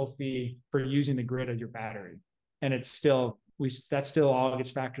rental fee for using the grid of your battery. And it's still, that still all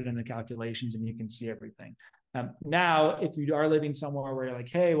gets factored in the calculations, and you can see everything. Now, if you are living somewhere where you're like,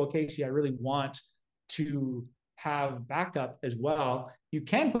 hey, well, Casey, I really want to have backup as well, you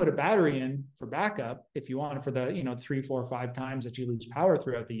can put a battery in for backup if you want, for the 3, 4, 5 times that you lose power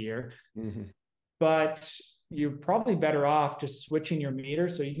throughout the year. But you're probably better off just switching your meter.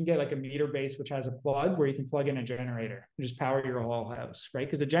 So you can get like a meter base which has a plug where you can plug in a generator and just power your whole house, right?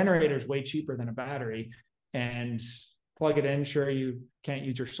 Because a generator is way cheaper than a battery. And plug it in. Sure, you can't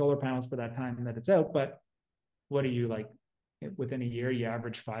use your solar panels for that time that it's out, but what are you, like, within a year, you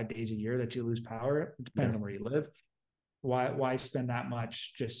average 5 days a year that you lose power, depending on where you live. Why spend that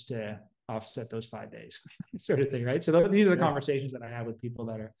much just to offset those 5 days sort of thing, right? So these are the conversations that I have with people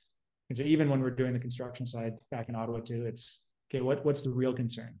that are, even when we're doing the construction side back in Ottawa too, it's okay, what's the real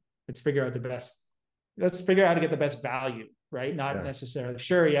concern? Let's figure out how to get the best value, right? Not necessarily,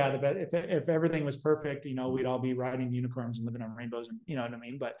 sure, yeah, if everything was perfect, we'd all be riding unicorns and living on rainbows, and you know what I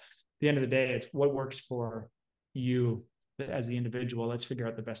mean? But at the end of the day, it's what works for you as the individual. Let's figure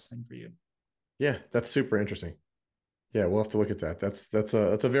out the best thing for you. Yeah, that's super interesting. Yeah, we'll have to look at that. That's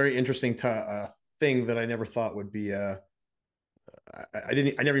a very interesting thing that I never thought would be. I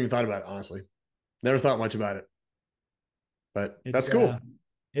never even thought about it, honestly. Never thought much about it, but that's cool.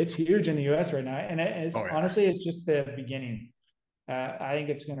 It's huge in the US right now, and honestly, it's just the beginning. I think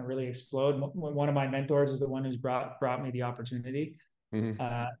it's going to really explode. One of my mentors is the one who's brought me the opportunity,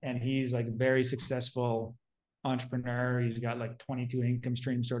 and he's like a very successful entrepreneur. He's got like 22 income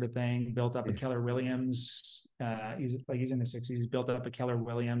stream sort of thing. Built up a Keller Williams. He's in the 60s. He's built up a Keller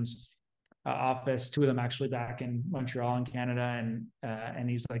Williams office, 2 of them actually back in Montreal in Canada, and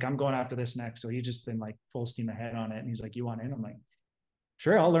he's like, I'm going after this next. So he's just been like full steam ahead on it. And he's like, you want in? I'm like,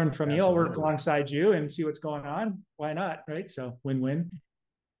 sure, I'll learn from you. I'll work alongside you and see what's going on. Why not? Right? So win-win.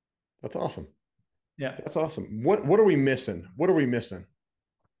 That's awesome. Yeah. That's awesome. What are we missing? What are we missing?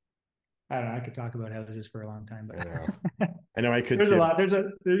 I don't know. I could talk about houses for a long time, but I know I could. There's too. A lot.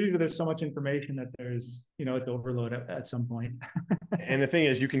 There's so much information that it's overload at some point. And the thing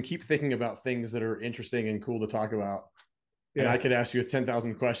is, you can keep thinking about things that are interesting and cool to talk about. And I could ask you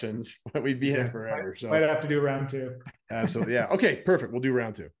 10,000 questions, but we'd be here forever. So might have to do round 2. Absolutely. Yeah. Okay, perfect. We'll do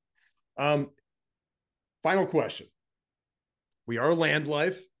round 2. Final question. We are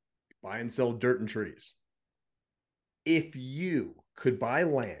Landlife, buy and sell dirt and trees. If you could buy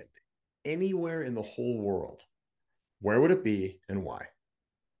land anywhere in the whole world, where would it be and why?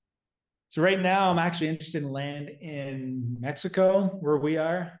 So right now, I'm actually interested in land in Mexico, where we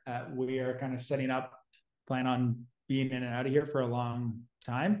are. We are kind of setting up, plan on being in and out of here for a long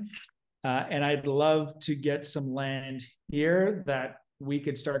time. And I'd love to get some land here that we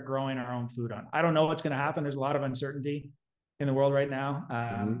could start growing our own food on. I don't know what's going to happen. There's a lot of uncertainty in the world right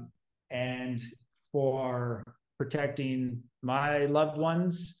now. And for protecting my loved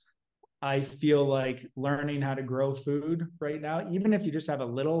ones, I feel like learning how to grow food right now, even if you just have a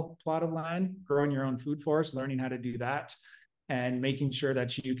little plot of land, growing your own food forest, learning how to do that and making sure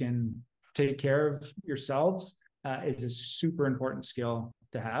that you can take care of yourselves is a super important skill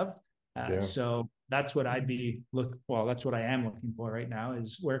to have. So that's what that's what I am looking for right now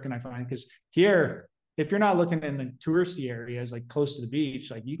is where can I find, because here, if you're not looking in the touristy areas, like close to the beach,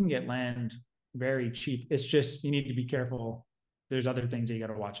 like you can get land very cheap. It's just, you need to be careful. There's other things that you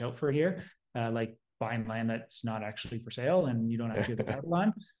got to watch out for here, like buying land that's not actually for sale and you don't actually have the title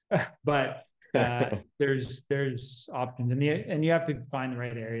on. But there's options, and you have to find the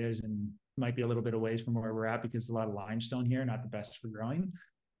right areas, and might be a little bit of ways from where we're at because a lot of limestone here, not the best for growing.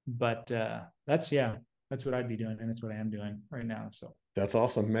 But that's what I'd be doing, and that's what I am doing right now. So that's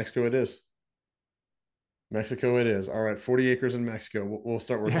awesome. Mexico it is. Mexico it is. All right, 40 acres in Mexico. We'll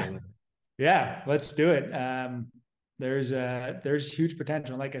start working on that. Yeah, let's do it. There's huge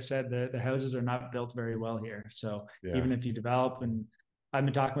potential. Like I said, the houses are not built very well here. So even if you develop, and I've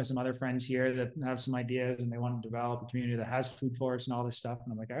been talking with some other friends here that have some ideas and they want to develop a community that has food forests and all this stuff.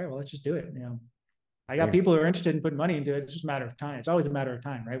 And I'm like, all right, well, let's just do it. I got people who are interested in putting money into it. It's just a matter of time. It's always a matter of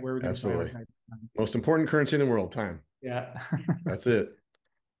time, right? Where we're going to absolutely most important currency in the world, time. Yeah. That's it.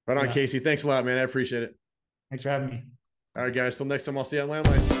 Right on, Casey. Thanks a lot, man. I appreciate it. Thanks for having me. All right, guys. Till next time, I'll see you on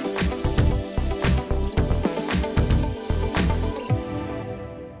Landlife.